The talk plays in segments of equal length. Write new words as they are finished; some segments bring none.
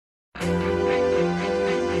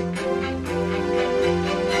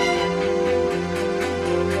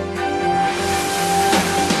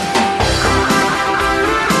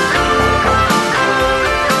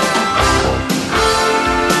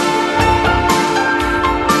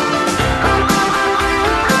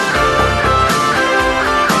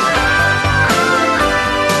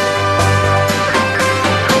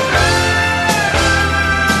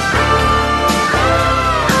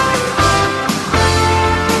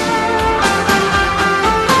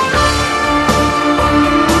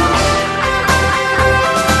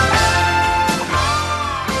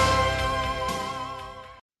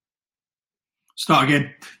Start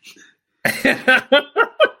again.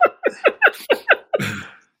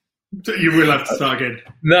 You will have to start again.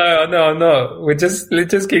 No, I'm not. Let's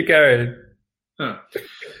just keep going. Oh.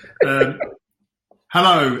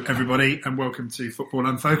 Hello, everybody, and welcome to Football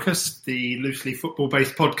Unfocused, the loosely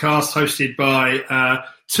football-based podcast hosted by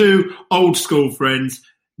two old-school friends,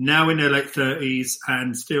 now in their late 30s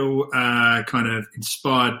and still kind of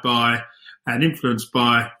inspired by and influenced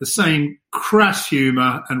by the same crass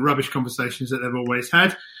humour and rubbish conversations that they've always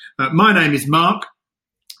had. My name is Mark.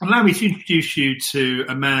 Allow me to introduce you to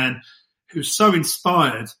a man who's so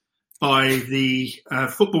inspired by the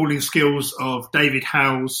footballing skills of David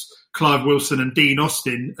Howells, Clive Wilson and Dean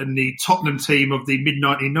Austin and the Tottenham team of the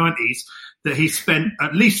mid-1990s that he spent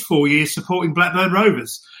at least 4 years supporting Blackburn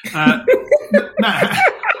Rovers. Matt,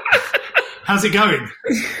 how's it going?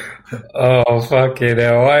 Oh, fucking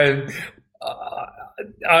hell.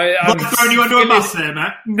 I'm throwing you under a bus there,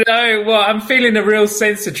 Matt. No, well, I'm feeling a real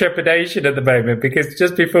sense of trepidation at the moment because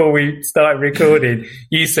just before we started recording,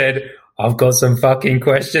 you said, I've got some fucking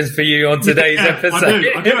questions for you on today's episode.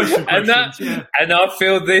 I do have some questions, and I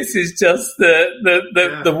feel this is just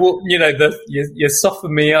you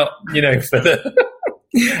soften me up, for the.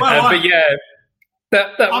 But yeah,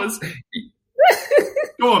 that was.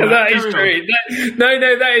 Go on, that is true.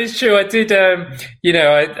 That is true. I did.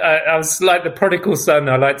 I was like the prodigal son.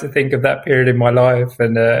 I like to think of that period in my life,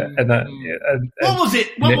 and what was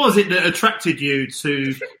it? What was it that attracted you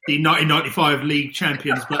to the 1995 league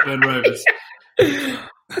champions Blackburn Rovers? They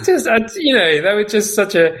were just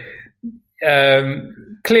such a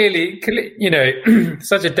clearly,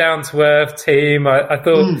 such a down to earth team. I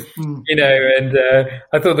thought, and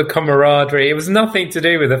I thought the camaraderie. It was nothing to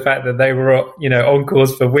do with the fact that they were, on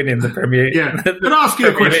course for winning the Premier. Yeah. Can I ask you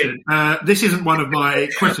a question? This isn't one of my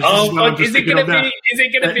questions. Is it going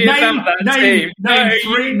to be about that team?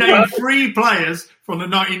 Name three players from the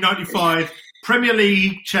 1995 Premier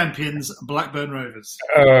League champions Blackburn Rovers.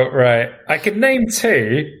 Oh, right. I could name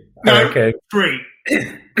two. No, okay. Three.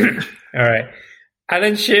 All right.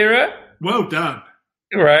 Alan Shearer. Well done.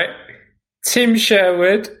 Right. Tim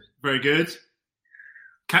Sherwood. Very good.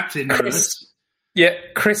 Captain.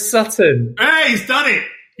 Chris Sutton. Hey, he's done it.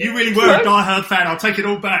 You really were a diehard fan. I'll take it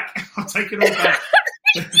all back.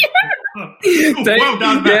 Well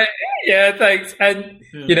done, man. Yeah, thanks. And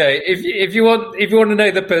if you want to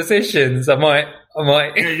know the positions, I might.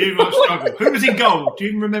 Yeah, you might struggle. Who was in goal? Do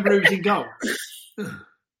you even remember who was in goal?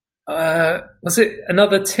 Was it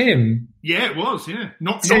another Tim? Yeah, it was. Yeah,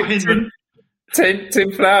 not Hinman.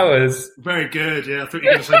 Tim Flowers. Very good. Yeah, I thought you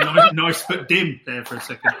were going to say nice but dim there for a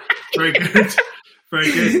second. Very good.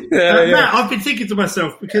 Very good. Matt, I've been thinking to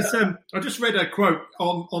myself because I just read a quote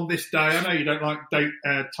on this day. I know you don't like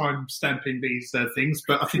time stamping these things,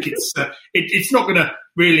 but I think it's not going to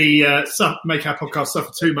really make our podcast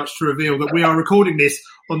suffer too much to reveal that we are recording this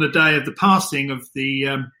on the day of the passing of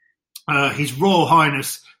the His Royal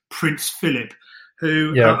Highness Prince Philip,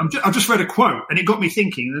 who I just read a quote and it got me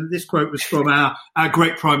thinking. And this quote was from our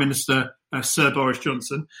great Prime Minister, Sir Boris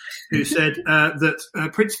Johnson, who said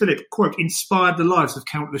that Prince Philip, quote, inspired the lives of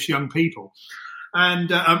countless young people. And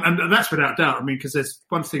that's without doubt. I mean, because there's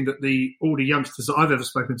one thing that all the youngsters that I've ever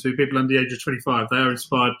spoken to, people under the age of 25, they are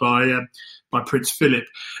inspired by Prince Philip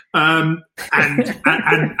and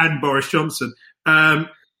Boris Johnson.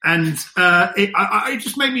 It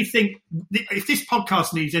just made me think, if this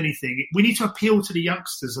podcast needs anything, we need to appeal to the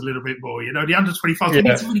youngsters a little bit more. The under 25s, we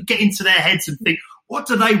need to really get into their heads and think, what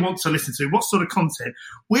do they want to listen to? What sort of content?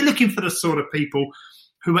 We're looking for the sort of people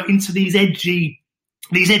who are into these edgy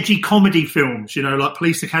comedy films, like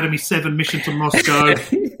Police Academy 7, Mission to Moscow,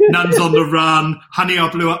 Nuns on the Run, Honey, I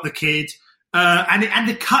Blew Up the Kid. And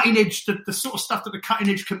the cutting edge, the sort of stuff that the cutting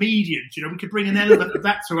edge comedians, we could bring an element of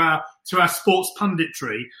that to our sports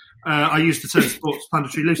punditry. I use the term sports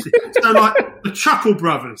punditry loosely. So like the Chuckle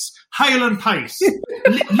Brothers, Hale and Pace,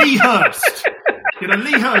 Lee Hurst.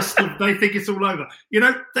 Lee Hurst, they think it's all over.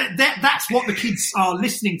 That's what the kids are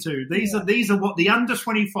listening to. These are what the under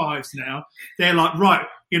 25s now. They're like, right,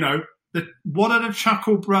 what are the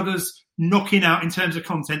Chuckle Brothers knocking out in terms of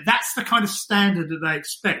content? That's the kind of standard that they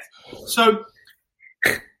expect. So,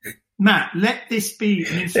 Matt, let this be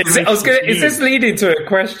an inspiration. Is this leading to a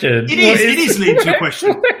question? It is leading to a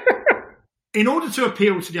question. In order to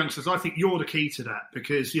appeal to the youngsters, I think you're the key to that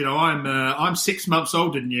because, I'm 6 months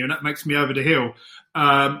older than you and that makes me over the hill.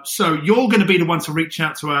 So you're going to be the one to reach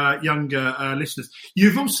out to our younger listeners.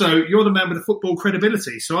 You're the man with the football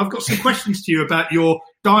credibility. So I've got some questions to you about your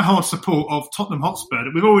diehard support of Tottenham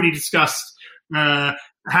Hotspur. We've already discussed how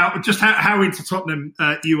into Tottenham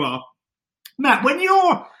you are. Matt, when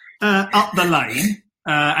you're up the lane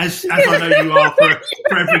as I know you are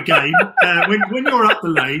for every game. When you're up the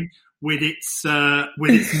lane with its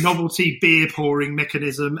novelty beer pouring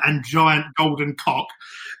mechanism and giant golden cock,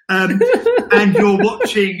 and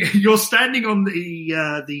you're standing on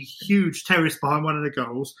the huge terrace behind one of the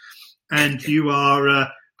goals, and you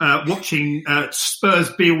are watching Spurs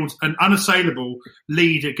build an unassailable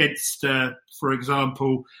lead against, for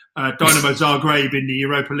example, Dynamo Zagreb in the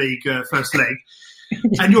Europa League first leg.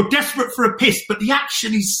 And you're desperate for a piss, but the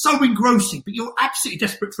action is so engrossing, but you're absolutely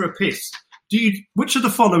desperate for a piss. Which of the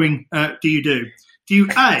following do you do? Do you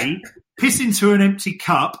A, piss into an empty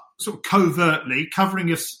cup, sort of covertly, covering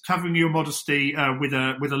your modesty with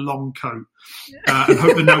a long coat, and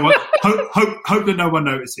hope that no one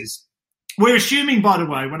notices? We're assuming, by the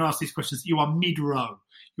way, when I ask these questions, you are mid-row.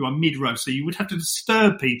 You are mid-row, so you would have to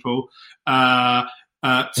disturb people to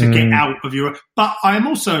get out of your... But I am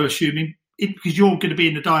also assuming, because you're going to be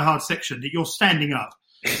in the die-hard section, that you're standing up.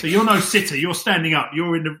 So you're no sitter, you're standing up,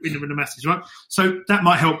 you're in the masses, right? So that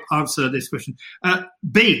might help answer this question.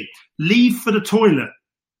 B, leave for the toilet.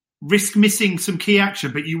 Risk missing some key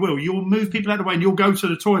action, but you will. You'll move people out of the way and you'll go to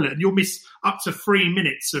the toilet and you'll miss up to 3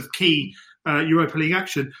 minutes of key Europa League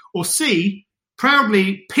action. Or C,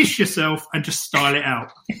 proudly piss yourself and just style it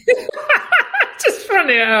out. Just run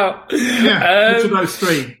it out. Yeah, which of those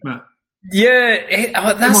three, Matt? Yeah,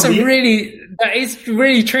 that is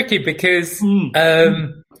really tricky because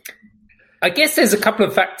I guess there's a couple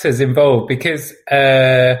of factors involved because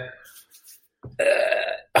I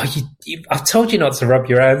told you not to rub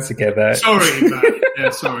your hands together. Sorry, Matt. Yeah,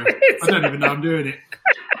 sorry. I don't even know I'm doing it.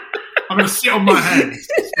 I'm going to sit on my hands.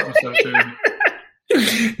 Stop myself doing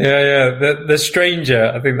it. Yeah. The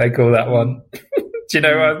stranger, I think they call that one. Do you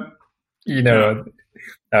know one? You know one.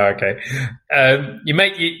 Oh, okay. You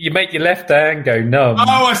make your left hand go numb.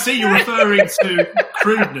 Oh, I see. You're referring to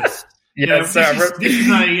crudeness. Yeah, this is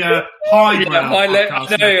a high podcast. No,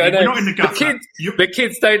 I know. We're not in the gutter. The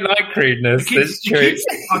kids don't like crudeness. That's true.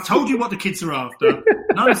 I told you what the kids are after.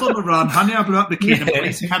 Nuns on the Run, Honey, I Blew Up the Kid, and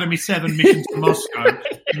Police Academy 7 Mission to Moscow.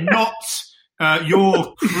 Not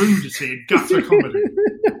your crudity and gutter comedy.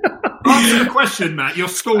 Answer the question, Matt. You're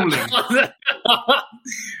stalling.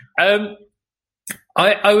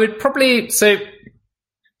 I would probably... So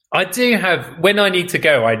I do have... When I need to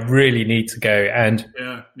go, I really need to go. And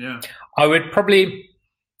yeah. I would probably...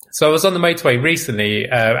 So I was on the motorway recently.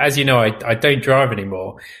 As you know, I don't drive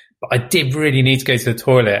anymore. But I did really need to go to the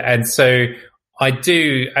toilet. And so I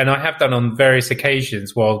do, and I have done on various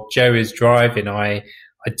occasions while Joe is driving, I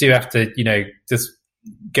do have to, just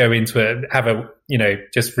go into it, have a,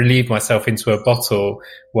 just relieve myself into a bottle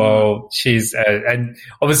while she's, and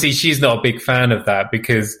obviously she's not a big fan of that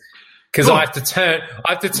because I have to turn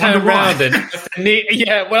around and I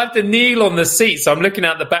have to kneel on the seat. So I'm looking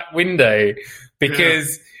out the back window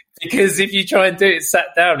because if you try and do it sat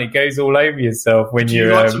down, it goes all over yourself when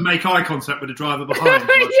you like to make eye contact with the driver behind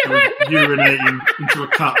you, urinating into a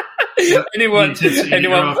cup. Anyone?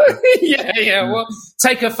 Well,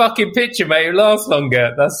 take a fucking picture, mate. It lasts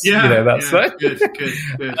longer. Good.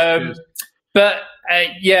 But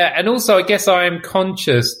and also I guess I am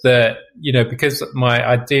conscious that because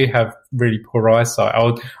I do have really poor eyesight,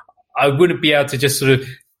 I wouldn't be able to just sort of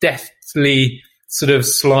deftly sort of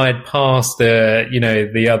slide past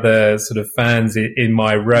the other sort of fans in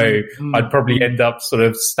my row. I'd probably end up sort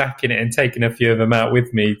of stacking it and taking a few of them out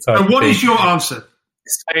with me. And what is your answer?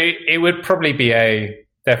 So it would probably be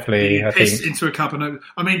definitely. I think into a cup and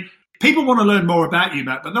I mean, people want to learn more about you,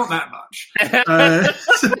 Matt, but not that much.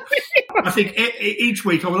 I think each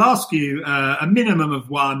week I will ask you a minimum of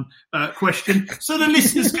one question, so the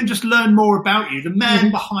listeners can just learn more about you, the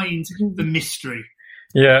man behind the mystery.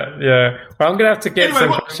 Yeah. Well, I'm going to have to get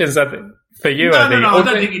some questions for you. No, I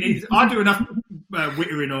don't think you need. I do enough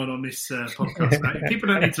wittering on this podcast, mate. People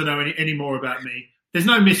don't need to know any more about me. There's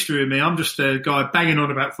no mystery in me. I'm just a guy banging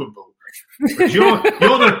on about football. But you're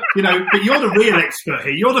the real expert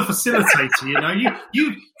here. You're the facilitator.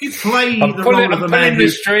 You play the role of a man who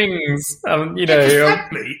strings.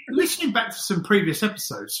 Exactly. Listening back to some previous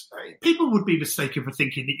episodes, people would be mistaken for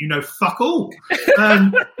thinking that you know fuck all. But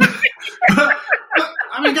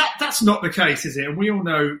I mean that's not the case, is it? And we all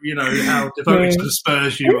know, how devoted to the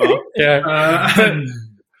Spurs you are. Yeah.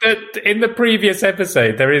 But in the previous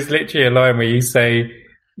episode, there is literally a line where you say,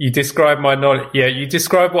 you describe my knowledge. Yeah, you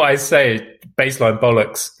describe what I say. Baseline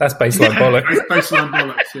bollocks. That's baseline bollocks. Baseline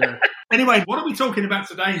bollocks, yeah. Anyway, what are we talking about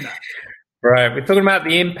today, Matt? Right, we're talking about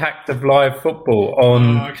the impact of live football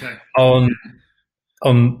on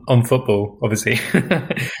football, obviously.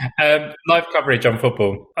 Live coverage on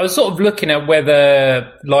football. I was sort of looking at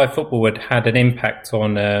whether live football had an impact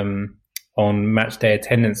on on match day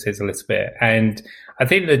attendances a little bit. And I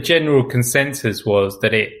think the general consensus was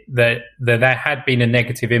that there had been a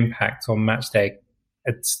negative impact on match day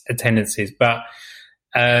attendances, but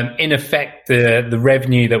in effect, the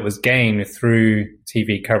revenue that was gained through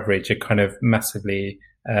TV coverage had kind of massively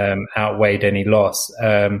outweighed any loss.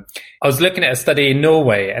 I was looking at a study in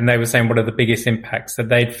Norway, and they were saying one of the biggest impacts that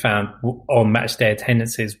they'd found on match day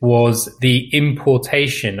attendances was the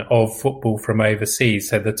importation of football from overseas.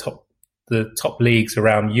 So the top leagues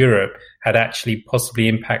around Europe had actually possibly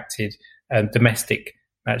impacted domestic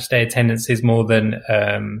match day attendances more than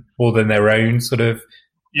their own sort of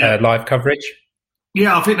live coverage.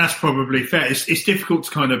 Yeah, I think that's probably fair. It's difficult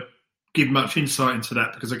to kind of give much insight into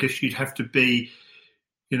that, because I guess you'd have to be,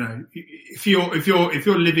 if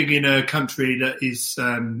you're living in a country that is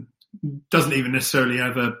doesn't even necessarily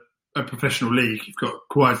have a professional league, you've got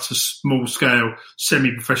quite a small scale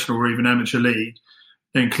semi-professional or even amateur league,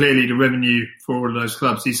 then clearly the revenue for all of those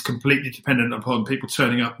clubs is completely dependent upon people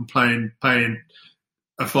turning up and paying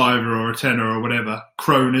a fiver or a tenner or whatever,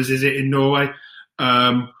 kroners is it in Norway,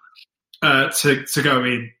 to go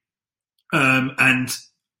in. And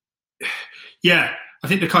yeah, I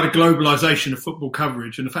think the kind of globalisation of football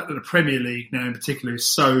coverage and the fact that the Premier League now in particular is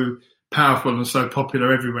so powerful and so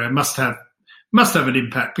popular everywhere must have an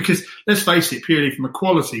impact, because let's face it, purely from a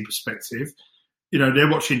quality perspective, they're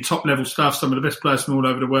watching top level stuff, some of the best players from all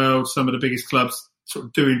over the world, some of the biggest clubs sort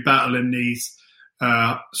of doing battle in these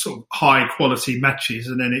sort of high quality matches,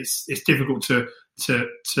 and then it's difficult to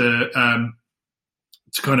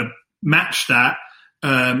kind of match that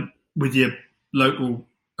with your local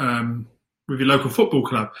football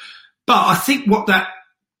club. But I think what that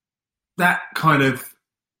kind of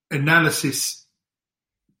analysis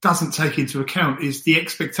doesn't take into account is the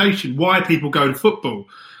expectation, why people go to football.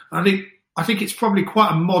 I think it's probably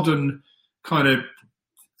quite a modern kind of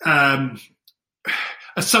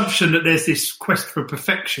assumption that there's this quest for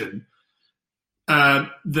perfection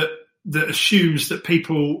that assumes that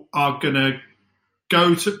people are going to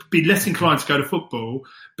be less inclined to go to football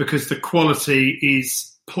because the quality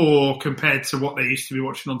is poor compared to what they used to be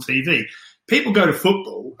watching on TV. People go to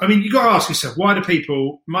football. I mean, you've got to ask yourself, why do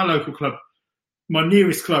people, my local club, my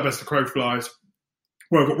nearest club as the crow flies,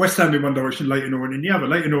 well, I've got West Ham in one direction, Leyton Orient in the other.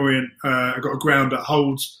 Leyton Orient, I've got a ground that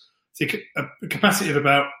holds a capacity of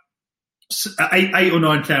about 8 or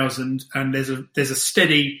 9,000, and there's a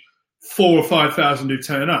steady 4,000 or 5,000 who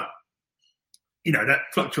turn up. That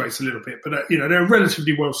fluctuates a little bit, but they're a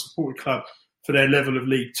relatively well supported club for their level of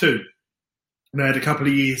League Two. And they had a couple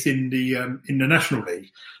of years in the National League.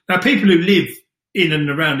 Now, people who live in and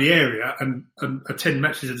around the area and attend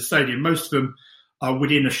matches at the stadium, most of them are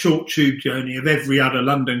within a short tube journey of every other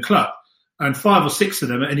London club, and 5 or 6 of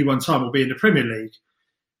them at any one time will be in the Premier League.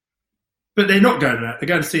 But they're not going to that. They're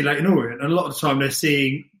going to see Leyton Orient, and a lot of the time they're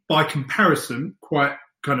seeing, by comparison, quite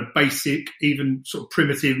kind of basic, even sort of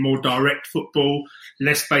primitive, more direct football,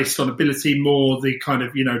 less based on ability, more the kind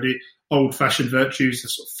of, the old-fashioned virtues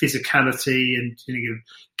of sort of physicality and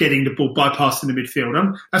getting the ball, bypassing the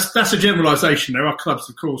midfield. That's a generalisation. There are clubs,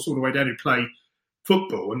 of course, all the way down who play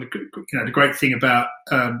football. And the great thing about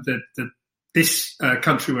this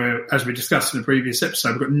country, where, as we discussed in the previous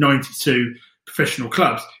episode, we've got 92 professional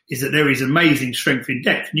clubs, is that there is amazing strength in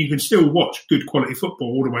depth, and you can still watch good quality football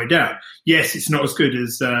all the way down. Yes, it's not as good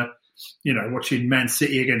as watching Man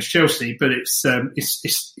City against Chelsea, but it's still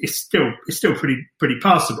pretty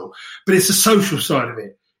passable. But it's the social side of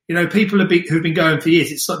it. People who've been going for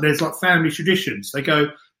years. It's like there's like family traditions.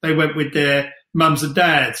 They went with their mums and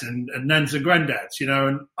dads and nans and granddads,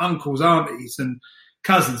 and uncles, aunties, and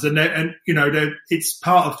cousins, and it's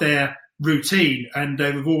part of their routine, and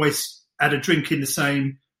they've always had a drink in the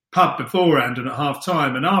same pub beforehand and at half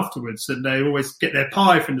time and afterwards, and they always get their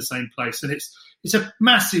pie from the same place, and it's a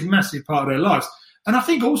massive, massive part of their lives. And I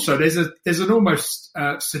think also there's an almost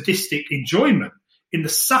sadistic enjoyment in the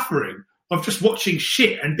suffering of just watching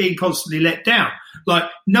shit and being constantly let down. Like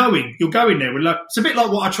knowing you're going there with it's a bit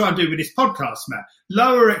like what I try and do with this podcast, Matt.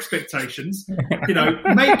 Lower expectations,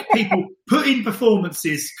 make people put in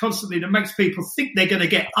performances constantly that makes people think they're going to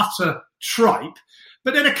get utter tripe.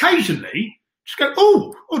 But then occasionally just go,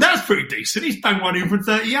 oh, that's pretty decent. He's banged one in from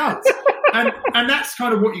 30 yards. and that's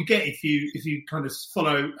kind of what you get if you kind of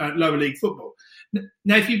follow lower league football.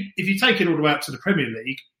 Now, if you take it all the way up to the Premier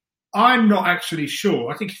League, I'm not actually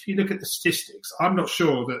sure. I think if you look at the statistics, I'm not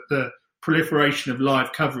sure that the proliferation of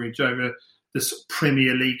live coverage over the sort of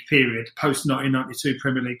Premier League period, post-1992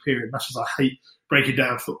 Premier League period, much as I hate breaking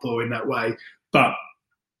down football in that way, but,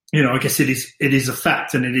 I guess it is a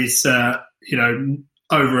fact, and it is,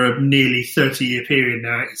 over a nearly 30-year period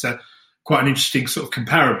now, it's quite an interesting sort of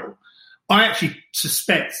comparable. I actually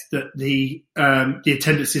suspect that the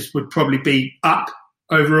attendances would probably be up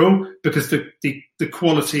overall because the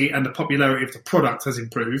quality and the popularity of the product has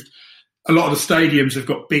improved. A lot of the stadiums have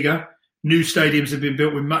got bigger. New stadiums have been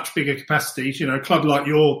built with much bigger capacities. You know, a club like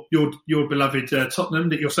your beloved Tottenham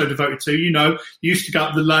that you're so devoted to, you know, you used to go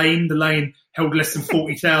up the lane. The lane held less than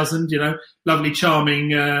 40,000, you know, lovely,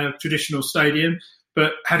 charming, traditional stadium,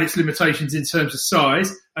 but had its limitations in terms of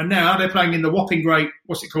size. And now they're playing in the whopping great,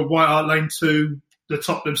 what's it called, White Hart Lane 2, the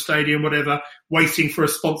Tottenham Stadium, whatever, waiting for a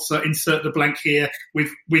sponsor, insert the blank here.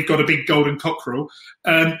 We've got a big golden cockerel.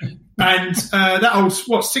 And that holds,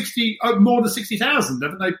 more than 60,000,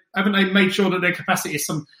 haven't they made sure that their capacity is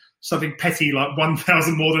something petty like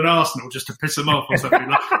 1,000 more than Arsenal just to piss them off or something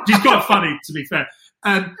like that. Which is quite funny, to be fair.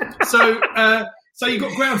 So you've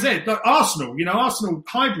got Grounds End, like Arsenal, you know, Arsenal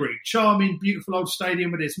Highbury, charming, beautiful old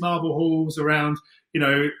stadium with its marble halls around, you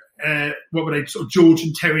know, what were they, sort of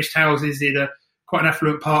Georgian terraced houses in quite an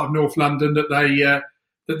affluent part of North London that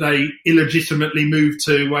they illegitimately moved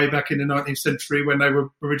to way back in the 19th century when they were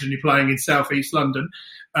originally playing in South East London.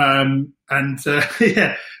 And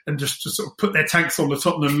just to sort of put their tanks on the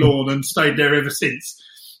Tottenham lawn and stayed there ever since.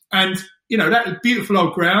 And, you know, that beautiful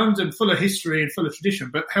old ground and full of history and full of tradition,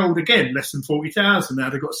 but held again less than 40,000. Now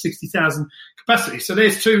they've got 60,000 capacity. So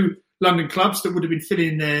there's two London clubs that would have been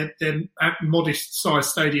filling their modest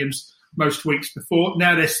sized stadiums most weeks before.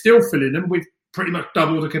 Now they're still filling them with pretty much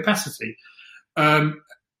double the capacity.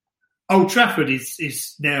 Old Trafford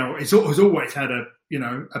has always had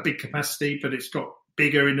a big capacity, but it's got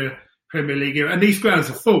bigger in the Premier League era, and these grounds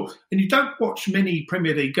are full. And you don't watch many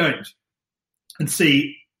Premier League games and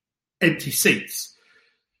see empty seats.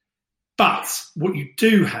 But what you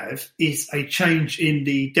do have is a change in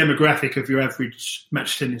the demographic of your average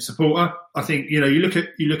match attending supporter. I think, you know, you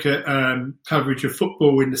look at coverage of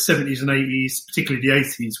football in the 70s and 80s, particularly the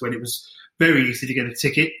 80s, when it was very easy to get a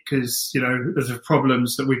ticket because, you know, there's the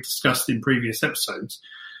problems that we've discussed in previous episodes.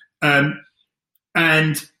 And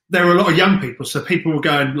there were a lot of young people. So people were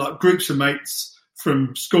going like groups of mates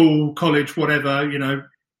from school, college, whatever, you know,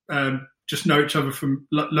 just know each other from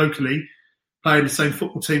locally, playing the same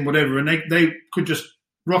football team, whatever. And they could just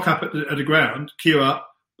rock up at the ground, queue up,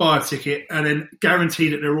 buy a ticket, and then guarantee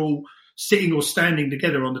that they're all sitting or standing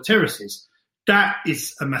together on the terraces. That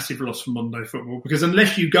is a massive loss for modern day football because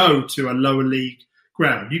unless you go to a lower league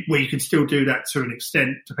ground, where you can still do that to an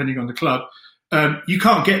extent, depending on the club, you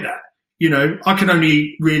can't get that. You know, I can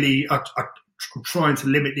only really, I'm trying to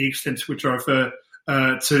limit the extent to which I refer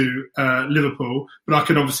to Liverpool, but I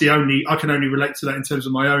can only relate to that in terms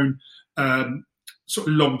of my own sort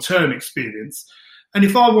of long-term experience. And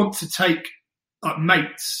if I want to take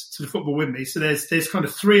mates to the football with me, so there's kind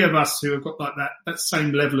of three of us who have got like that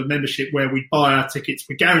same level of membership where we buy our tickets,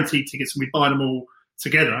 we guarantee tickets, and we buy them all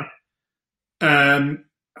together, and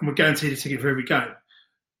we're guaranteed a ticket for every game.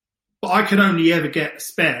 But I can only ever get a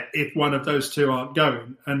spare if one of those two aren't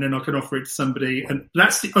going, and then I can offer it to somebody. And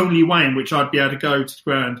that's the only way in which I'd be able to go to the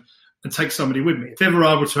ground and take somebody with me. If ever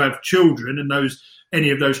I were to have children and any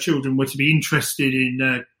of those children were to be interested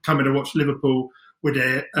in coming to watch Liverpool with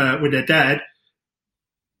their dad,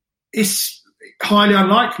 it's highly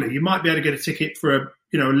unlikely. You might be able to get a ticket for a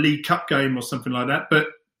League Cup game or something like that. But,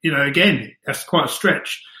 you know, again, that's quite a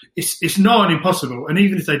stretch. It's not impossible. And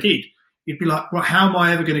even if they did, you'd be like, well, how am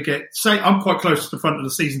I ever going to get? Say, I'm quite close to the front of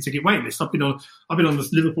the season ticket waiting list. I've been on the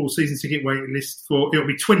Liverpool season ticket waiting list for it'll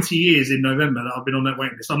be 20 years in November that I've been on that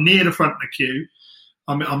waiting list. I'm near the front of the queue.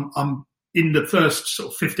 I'm in the first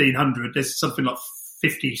sort of 1,500. There's something like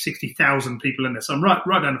 50, 60,000 people in there. So I'm right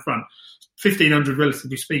down the front. 1,500,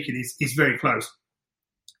 relatively speaking, is very close.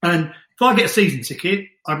 And if I get a season ticket,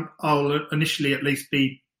 I'll initially at least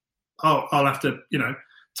I'll have to, you know,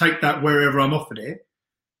 take that wherever I'm offered it.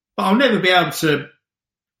 But I'll never be able to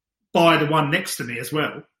buy the one next to me as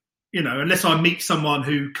well, you know, unless I meet someone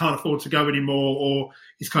who can't afford to go anymore or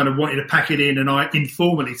is kind of wanting to pack it in and I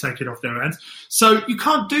informally take it off their hands. So you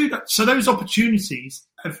can't do that. So those opportunities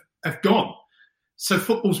have gone. So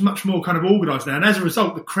football's much more kind of organised now. And as a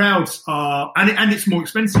result, the crowds are, and it's more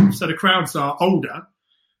expensive. So the crowds are older.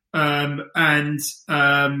 I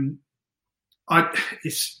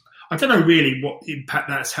don't know really what impact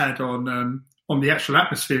that's had on the actual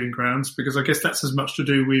atmosphere in grounds, because I guess that's as much to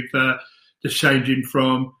do with the changing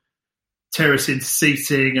from terrace into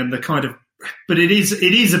seating and the kind of, but it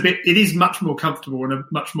is much more comfortable and a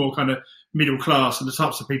much more kind of middle class, and the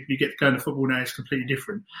types of people you get to go into football now is completely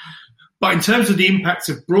different. But in terms of the impact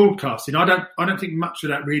of broadcasting, I don't think much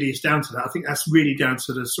of that really is down to that. I think that's really down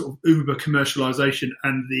to the sort of uber commercialisation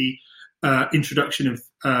and the introduction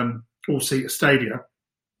of all-seater stadia.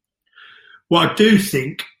 What I do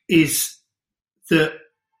think is that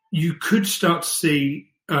you could start to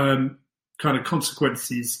see kind of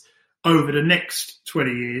consequences over the next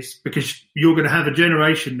 20 years, because you're going to have a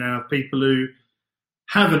generation now of people who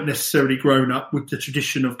haven't necessarily grown up with the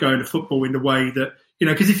tradition of going to football in the way that,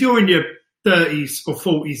 because if you're in your 30s or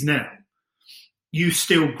 40s now, you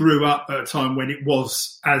still grew up at a time when it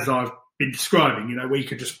was, as I've been describing, where you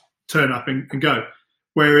could just turn up and go.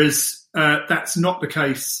 Whereas that's not the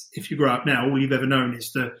case if you grow up now. All you've ever known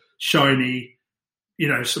is the shiny,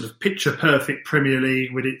 sort of picture-perfect Premier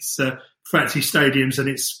League with its fancy stadiums and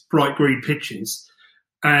its bright green pitches.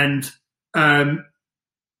 And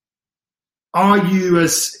are you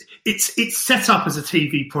it's set up as a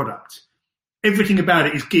TV product. Everything about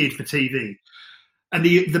it is geared for TV. And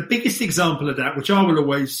the biggest example of that, which I will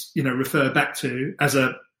always, refer back to as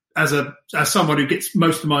someone who gets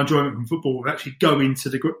most of my enjoyment from football, actually go into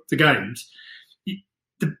the games.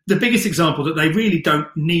 The biggest example that they really don't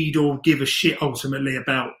need or give a shit ultimately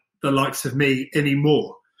about the likes of me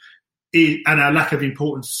anymore, and our lack of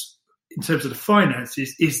importance in terms of the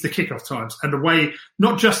finances, is the kickoff times, and the way,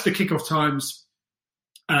 not just the kickoff times,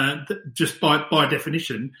 just by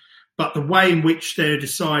definition, but the way in which they're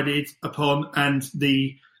decided upon and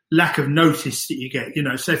the lack of notice that you get.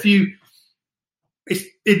 So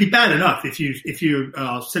it'd be bad enough if you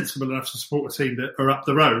are sensible enough to support a team that are up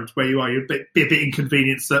the road where you are. You'd be a bit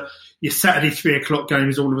inconvenienced that your Saturday 3:00 game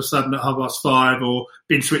is all of a sudden at 5:30 or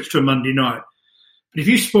being switched to a Monday night. But if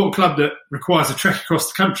you support a club that requires a trek across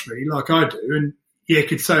the country, like I do, and you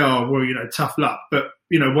could say, tough luck, but,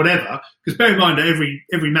 whatever. Because bear in mind that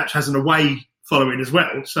every match has an away following as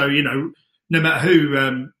well. So, no matter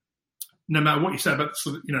what you say about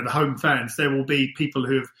the home fans, there will be people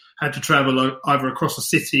who have had to travel either across a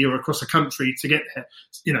city or across a country to get there,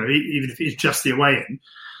 even if it's just the away end.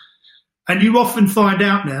 And you often find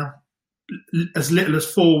out now, as little as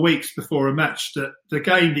 4 weeks before a match, that the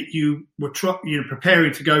game that you were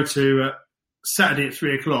preparing to go to Saturday at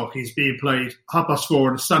 3:00 is being played 4:30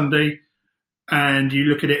 on a Sunday, and you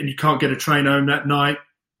look at it and you can't get a train home that night,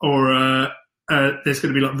 or there's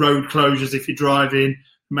going to be like road closures if you're driving,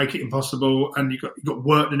 make it impossible, and you've got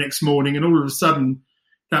work the next morning, and all of a sudden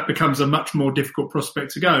that becomes a much more difficult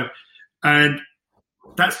prospect to go. And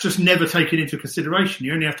that's just never taken into consideration.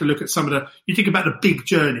 You only have to look at you think about the big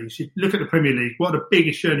journeys. You look at the Premier League, what are the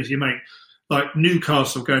biggest journeys you make? Like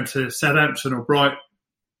Newcastle going to Southampton or Brighton.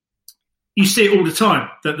 You see it all the time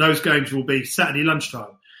that those games will be Saturday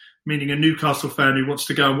lunchtime, meaning a Newcastle fan who wants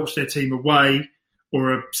to go and watch their team away,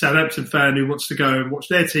 or a Southampton fan who wants to go and watch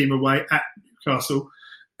their team away at Newcastle,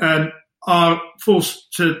 are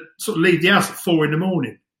forced to sort of leave the house at 4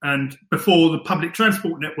 a.m. and before the public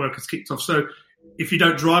transport network has kicked off. So if you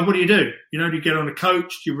don't drive, what do? You get on a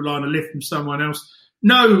coach? Do you rely on a lift from someone else?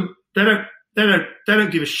 No, they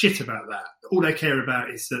don't give a shit about that. All they care about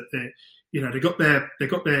is that they got their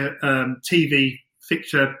TV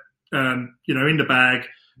fixture, in the bag,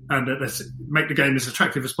 and let's make the game as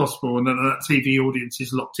attractive as possible, and then that TV audience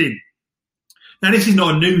is locked in. Now, this is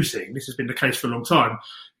not a new thing. This has been the case for a long time.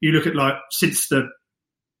 You look at since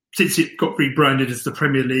it got rebranded as the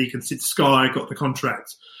Premier League and since Sky got the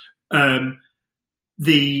contract,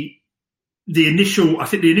 the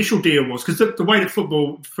initial deal was, because the way that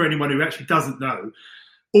football, for anyone who actually doesn't know,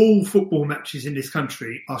 all football matches in this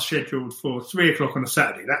country are scheduled for 3:00 on a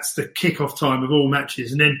Saturday. That's the kick-off time of all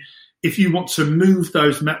matches. And then if you want to move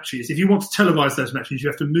those matches, if you want to televise those matches, you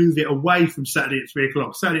have to move it away from Saturday at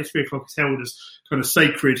 3:00. Saturday at 3:00 is held as kind of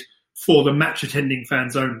sacred for the match-attending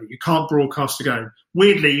fans only. You can't broadcast the game.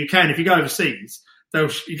 Weirdly, you can if you go overseas.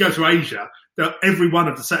 You go to Asia, every one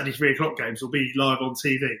of the Saturday 3:00 games will be live on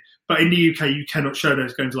TV. But in the UK, you cannot show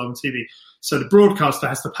those games live on TV. So the broadcaster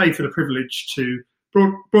has to pay for the privilege to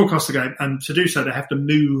broadcast the game, and to do so, they have to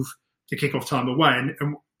move the kick-off time away. And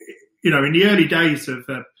in the early days of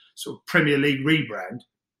sort of Premier League rebrand,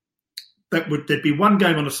 there'd be one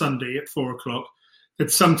game on a Sunday at 4:00. There'd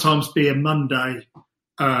sometimes be a Monday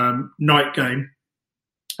night game,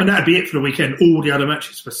 and that'd be it for the weekend. All the other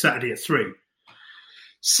matches were Saturday at 3:00.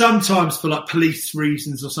 Sometimes for police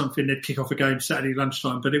reasons or something, they'd kick off a game Saturday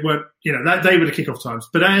lunchtime, but it weren't, they were the kick-off times.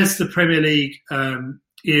 But as the Premier League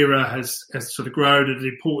era has sort of grown, and the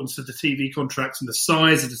importance of the TV contracts and the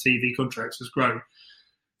size of the TV contracts has grown,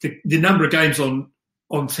 the number of games on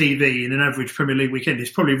TV in an average Premier League weekend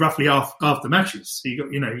is probably roughly half the matches. So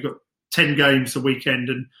you've got 10 games a weekend,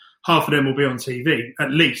 and half of them will be on TV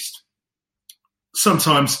at least.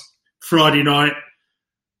 Sometimes Friday night,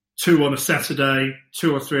 2 on a Saturday,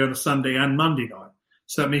 2 or 3 on a Sunday, and Monday night.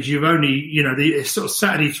 So that means you've only, the sort of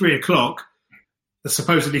Saturday 3:00 the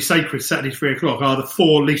supposedly sacred Saturday 3 o'clock are the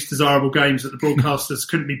 4 least desirable games that the broadcasters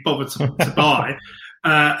couldn't be bothered to buy.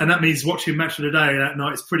 And that means watching Match of the Day that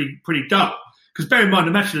night is pretty dull. Because bear in mind,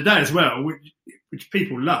 the Match of the Day as well, which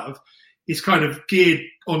people love, is kind of geared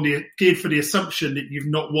for the assumption that you've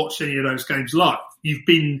not watched any of those games live. They're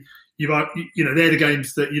the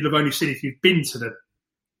games that you'll have only seen if you've been to the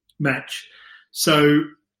match. So,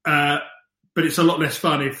 but it's a lot less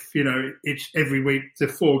fun if, it's every week the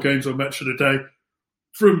 4 games on Match of the Day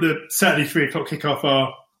from the Saturday 3 o'clock kickoff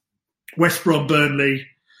are West Brom, Burnley,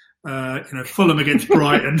 Fulham against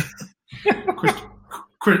Brighton,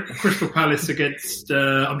 Crystal Palace against,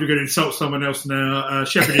 I'm going to insult someone else now,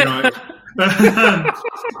 Sheffield United.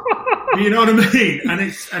 You know what I mean?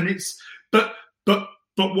 But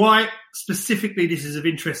why specifically this is of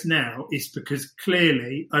interest now is because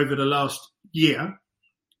clearly over the last year,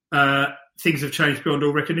 things have changed beyond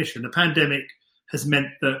all recognition. The pandemic has meant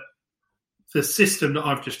that the system that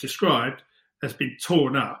I've just described has been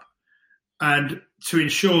torn up, and to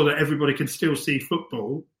ensure that everybody can still see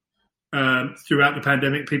football throughout the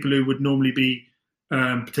pandemic, people who would normally be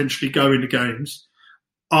potentially going to games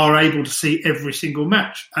are able to see every single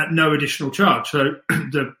match at no additional charge. So,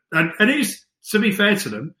 and it is, to be fair to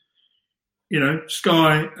them,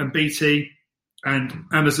 Sky and BT and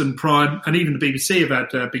Amazon Prime and even the BBC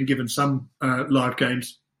have been given some live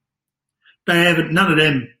games. They haven't, none of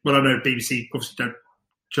them, well, I know BBC obviously don't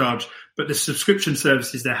charge, but the subscription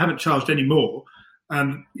services there haven't charged any more.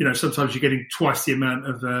 And, sometimes you're getting twice the amount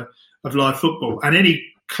of live football, and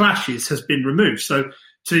any clashes has been removed. So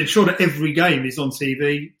to ensure that every game is on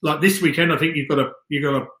TV, like this weekend, I think you've got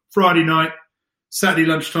a Friday night, Saturday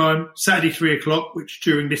lunchtime, Saturday 3 o'clock, which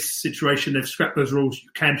during this situation, they've scrapped those rules. You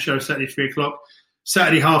can show Saturday 3 o'clock,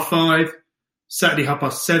 Saturday 5:30, Saturday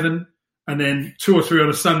 7:30, and then 2 or 3 on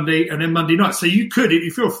a Sunday, and then Monday night. So you could,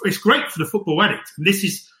 if it's great for the football addict. And this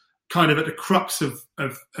is kind of at the crux of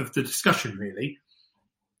the discussion, really.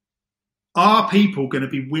 Are people going to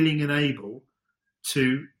be willing and able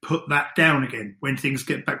to put that down again when things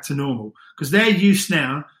get back to normal? Because they're used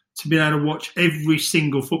now to being able to watch every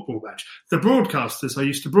single football match. The broadcasters are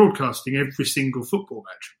used to broadcasting every single football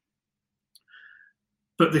match.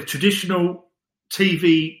 But the traditional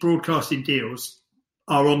TV broadcasting deals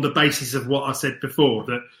are on the basis of what I said before,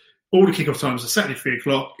 that all the kickoff times are Saturday 3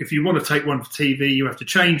 o'clock. If you want to take one for TV, you have to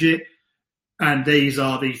change it. And these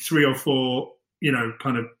are the 3 or 4,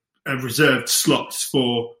 kind of reserved slots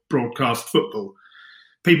for broadcast football.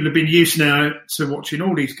 People have been used now to watching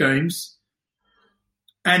all these games.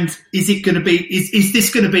 And is this going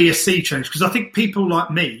to be a sea change? Because I think people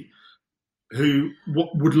like me who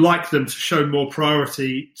would like them to show more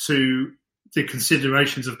priority to the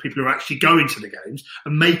considerations of people who are actually going to the games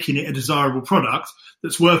and making it a desirable product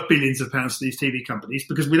that's worth billions of pounds to these TV companies.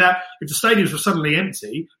 Because if the stadiums were suddenly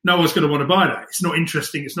empty, no one's going to want to buy that. It's not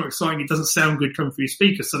interesting. It's not exciting. It doesn't sound good coming through your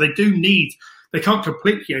speakers. So they can't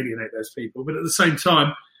completely alienate those people. But at the same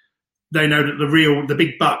time, they know that the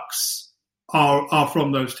big bucks are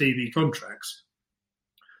from those TV contracts.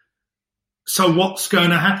 So what's going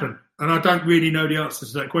to happen? And I don't really know the answer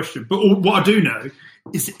to that question. But what I do know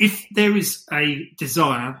is if there is a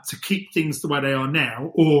desire to keep things the way they are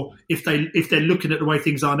now, or if they're looking at the way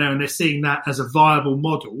things are now and they're seeing that as a viable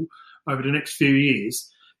model over the next few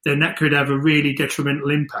years, then that could have a really detrimental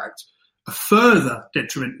impact, a further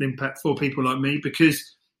detrimental impact for people like me, because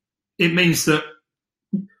it means that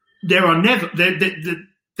there aren't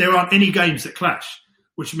any games that clash,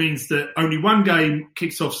 which means that only one game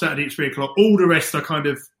kicks off Saturday at 3 o'clock. All the rest are kind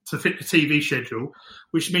of to fit the TV schedule,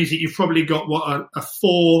 which means that you've probably got a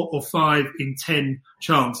 4 or 5 in 10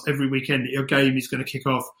 chance every weekend that your game is going to kick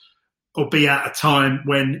off or be at a time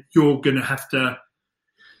when you're going to have to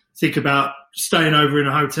think about staying over in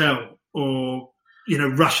a hotel or,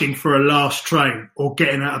 rushing for a last train or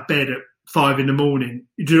getting out of bed at 5 a.m. Do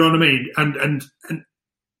you know what I mean? And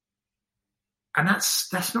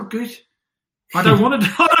that's not good. I don't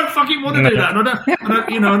fucking want to do that. And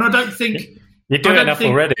I don't think you're doing enough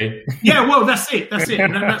already. Yeah, well, that's it.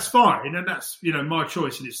 And that's fine. And that's, my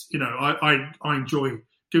choice. And it's, I enjoy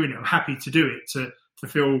doing it. I'm happy to do it to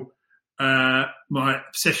fulfill my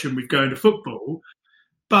obsession with going to football.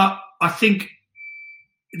 But I think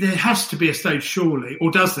there has to be a stage, surely, or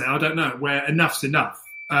does there? I don't know, where enough's enough.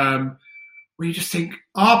 Where you just think,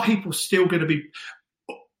 are people still going to be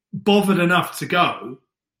bothered enough to go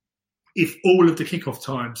if all of the kickoff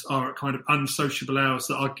times are at kind of unsociable hours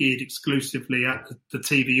that are geared exclusively at the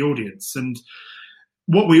TV audience? And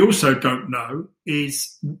what we also don't know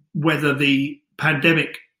is whether the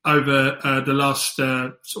pandemic over the last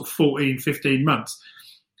sort of 14, 15 months,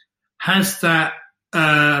 has that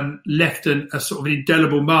left a sort of an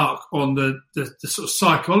indelible mark on the sort of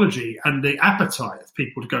psychology and the appetite of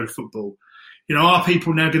people to go to football. You know, are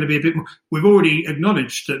people now going to be a bit more? We've already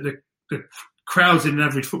acknowledged that the crowds in an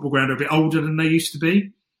average football ground are a bit older than they used to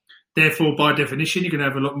be. Therefore, by definition, you're going to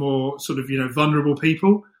have a lot more sort of, you know, vulnerable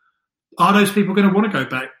people. Are those people going to want to go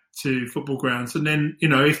back to football grounds? And then, you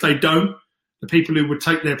know, if they don't, the people who would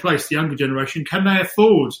take their place, the younger generation, can they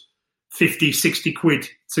afford 50, 60 quid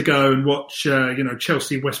to go and watch, you know,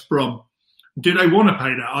 Chelsea, West Brom? Do they want to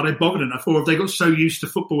pay that? Are they bothered enough? Or have they got so used to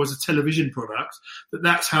football as a television product that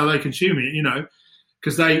that's how they consume it, you know?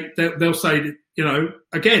 Because they'll say, that, you know,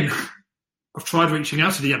 again, I've tried reaching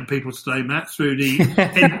out to the young people today, Matt, through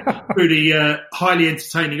the highly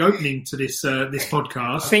entertaining opening to this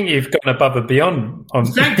podcast. I think you've gone above and beyond.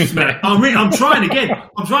 Thanks, Matt. I'm trying again.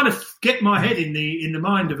 I'm trying to get my head in the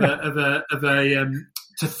mind of a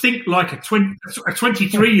to think like a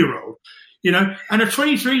 23-year-old, you know. And a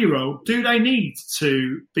 23-year-old, do they need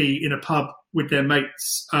to be in a pub with their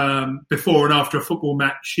mates before and after a football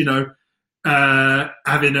match, you know?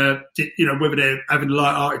 Having you know, whether they're having a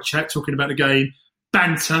light-hearted chat, talking about the game,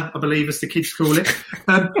 banter, I believe, as the kids call it,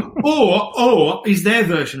 or is their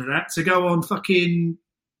version of that to go on fucking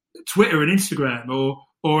Twitter and Instagram,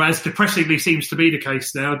 or as depressingly seems to be the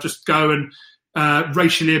case now, just go and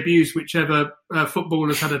racially abuse whichever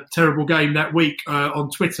footballer's had a terrible game that week on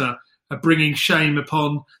Twitter, bringing shame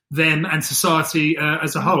upon them and society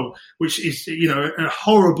as a whole, which is, you know, a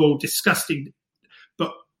horrible, disgusting,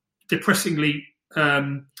 but depressingly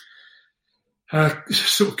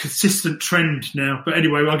sort of consistent trend now. But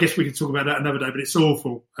anyway, I guess we can talk about that another day, but it's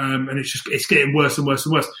awful. And it's getting worse and worse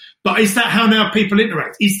and worse. But is that how now people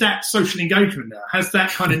interact? Is that social engagement now? Has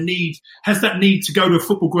that need to go to a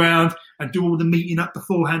football ground and do all the meeting up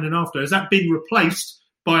beforehand and after? Has that been replaced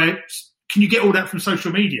by, can you get all that from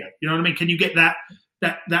social media? You know what I mean? Can you get that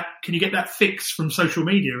can you get that fix from social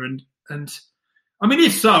media? And I mean,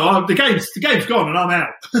 if so, the game's gone and I'm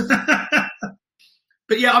out.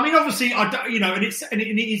 But yeah, I mean, obviously, you know, and it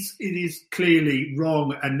is clearly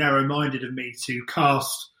wrong and narrow-minded of me to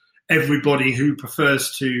cast everybody who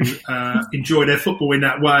prefers to enjoy their football in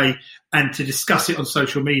that way and to discuss it on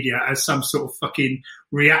social media as some sort of fucking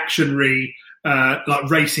reactionary, like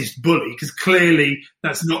racist bully, because clearly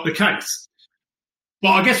that's not the case. But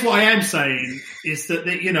I guess what I am saying is that,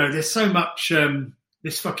 you know, there's so much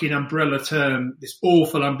this fucking umbrella term, this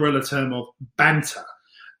awful umbrella term of banter.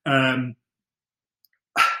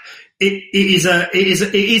 It is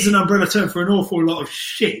an umbrella term for an awful lot of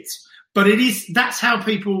shit, but that's how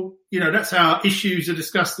people, you know, that's how issues are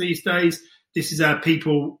discussed these days. This is how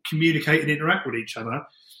people communicate and interact with each other.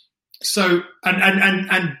 So,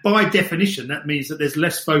 and by definition, that means that there's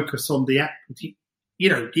less focus on the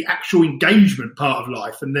actual engagement part of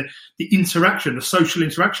life and the interaction, the social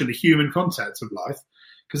interaction, the human contact of life,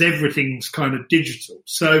 because everything's kind of digital.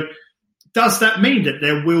 So, does that mean that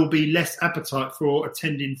there will be less appetite for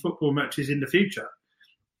attending football matches in the future?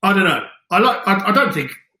 I don't know. I don't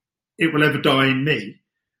think it will ever die in me,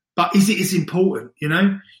 but is it as important, you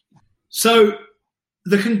know? So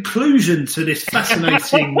the conclusion to this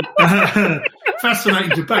fascinating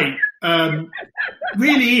debate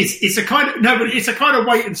really is it's a kind of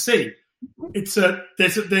wait and see. There's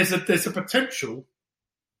a potential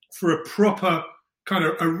for a proper kind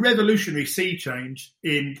of a revolutionary sea change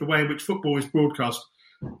in the way in which football is broadcast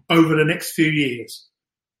over the next few years.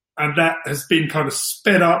 And that has been kind of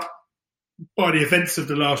sped up by the events of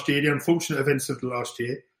the last year, the unfortunate events of the last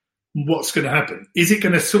year. What's going to happen? Is it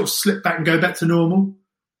going to sort of slip back and go back to normal?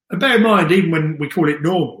 And bear in mind, even when we call it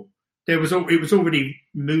normal, it was already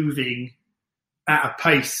moving at a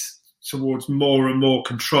pace towards more and more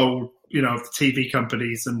control, you know, of the TV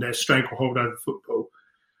companies and their stranglehold over football.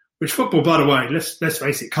 Which football, by the way, let's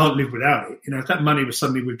face it, can't live without it. You know, if that money was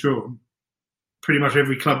suddenly withdrawn, pretty much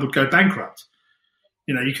every club would go bankrupt.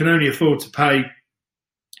 You know, you can only afford to pay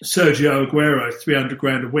Sergio Aguero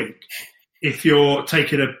 $300,000 a week if you're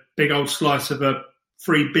taking a big old slice of a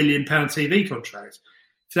 £3 billion TV contract.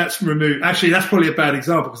 If that's removed, actually, that's probably a bad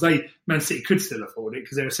example because Man City could still afford it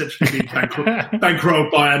because they're essentially being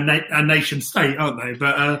bankrolled by a nation state, aren't they?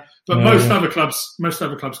 But most other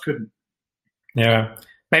clubs couldn't. Yeah.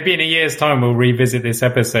 Maybe in a year's time we'll revisit this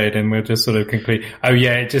episode and we'll just sort of conclude, oh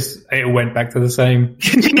yeah, it went back to the same.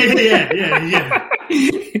 yeah.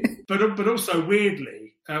 But also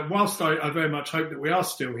weirdly, whilst I very much hope that we are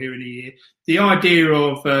still here in a year, the idea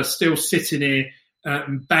of still sitting here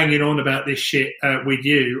banging on about this shit with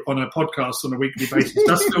you on a podcast on a weekly basis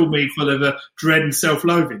does fill me full of dread and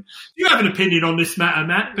self-loathing. Do you have an opinion on this matter,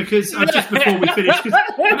 Matt? Because just before we finish, because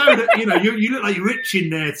I know that you look like you're itching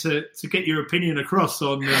there to get your opinion across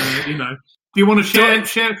on Do you want to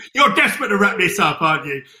share? You're desperate to wrap this up, aren't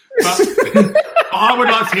you? But I would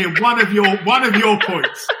like to hear one of your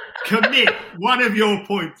points. Commit one of your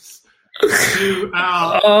points to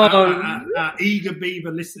our eager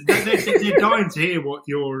beaver listeners. They're dying to hear what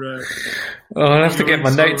your. I'll have to get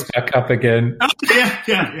my notes back up again.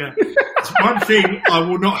 Yeah. It's one thing I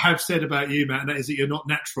will not have said about you, Matt, and that is that you're not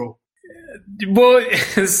natural. Well,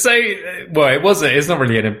 it wasn't. It's not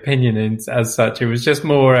really an opinion as such. It was just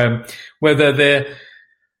more whether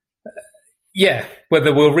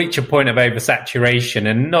we'll reach a point of oversaturation,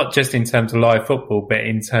 and not just in terms of live football, but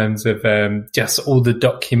in terms of just all the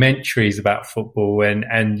documentaries about football and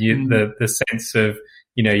the sense of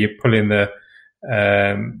you're pulling the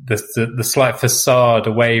slight facade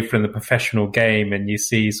away from the professional game, and you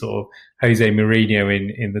see sort of Jose Mourinho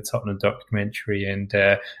in the Tottenham documentary and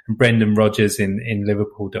Brendan Rodgers in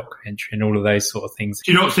Liverpool documentary and all of those sort of things.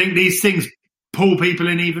 Do you not think these things pull people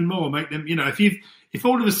in even more, make them, if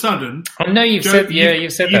all of a sudden... I know you've said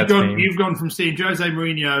that to me. You've gone from seeing Jose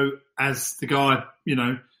Mourinho as the guy,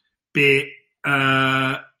 be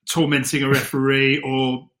it tormenting a referee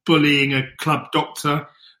or bullying a club doctor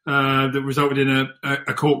that resulted in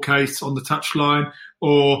a court case on the touchline,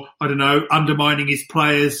 or, I don't know, undermining his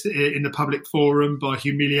players in the public forum by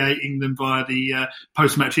humiliating them via the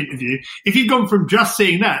post-match interview. If you've gone from just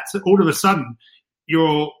seeing that to all of a sudden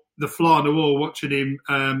you're the fly on the wall watching him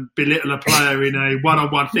belittle a player in a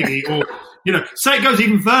one-on-one thingy, or, say it goes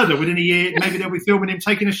even further, within a year, maybe they'll be filming him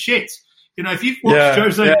taking a shit. If you've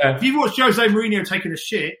watched Jose Mourinho taking a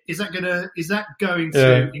shit, is that going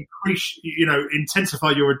to increase,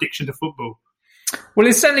 intensify your addiction to football? Well,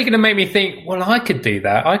 it's certainly going to make me think, well, I could do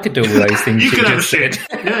that. I could do all those things you could have a shit.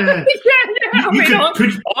 Yeah.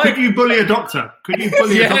 Could you bully a doctor? Could you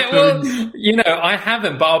bully a doctor? Well, I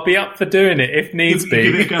haven't, but I'll be up for doing it if needs be.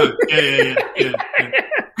 Give it a go. Yeah.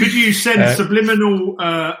 Could you send subliminal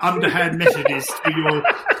underhand messages to your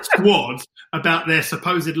squad about their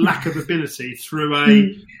supposed lack of ability through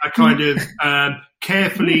a kind of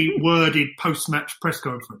carefully worded post-match press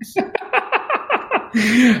conference?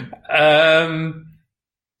 I'm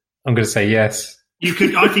going to say yes. You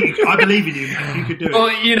could. I believe in you. You could do it.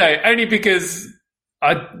 Well, only because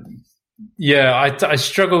I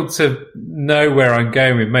struggle to know where I'm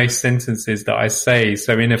going with most sentences that I say.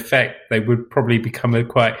 So in effect, they would probably become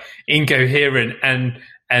quite incoherent, and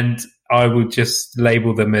I would just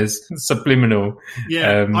label them as subliminal.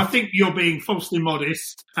 Yeah, I think you're being falsely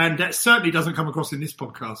modest, and that certainly doesn't come across in this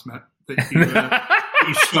podcast, Matt. That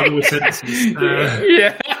you struggle with sentences.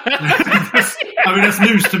 That's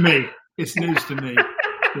news to me. It's news to me.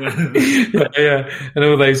 Yeah, and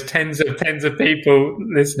all those tens of people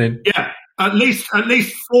listening. Yeah, at least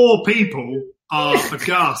 4 people are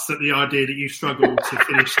aghast at the idea that you struggle to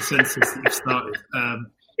finish the sentence that you've started.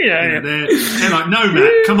 They're like, no,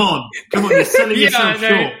 Matt, come on, you're selling yourself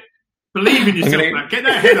short. Believe in yourself, Matt. Get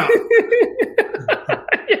that head up.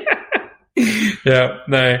 Yeah,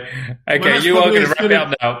 no. Okay, you are going to wrap it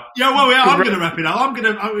up now. Yeah, I'm going to wrap it up.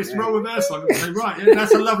 It's role reversal. I'm going to say, right,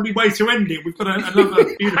 that's a lovely way to end it. We've got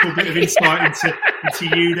another beautiful bit of insight into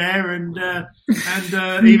you there, and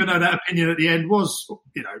even though that opinion at the end was,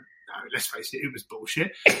 let's face it was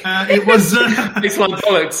bullshit. It was baseline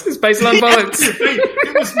bollocks. It's baseline bollocks.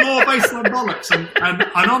 It was more baseline bollocks, and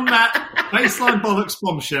on that baseline bollocks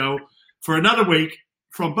bombshell, for another week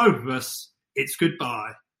from both of us, it's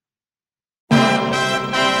goodbye.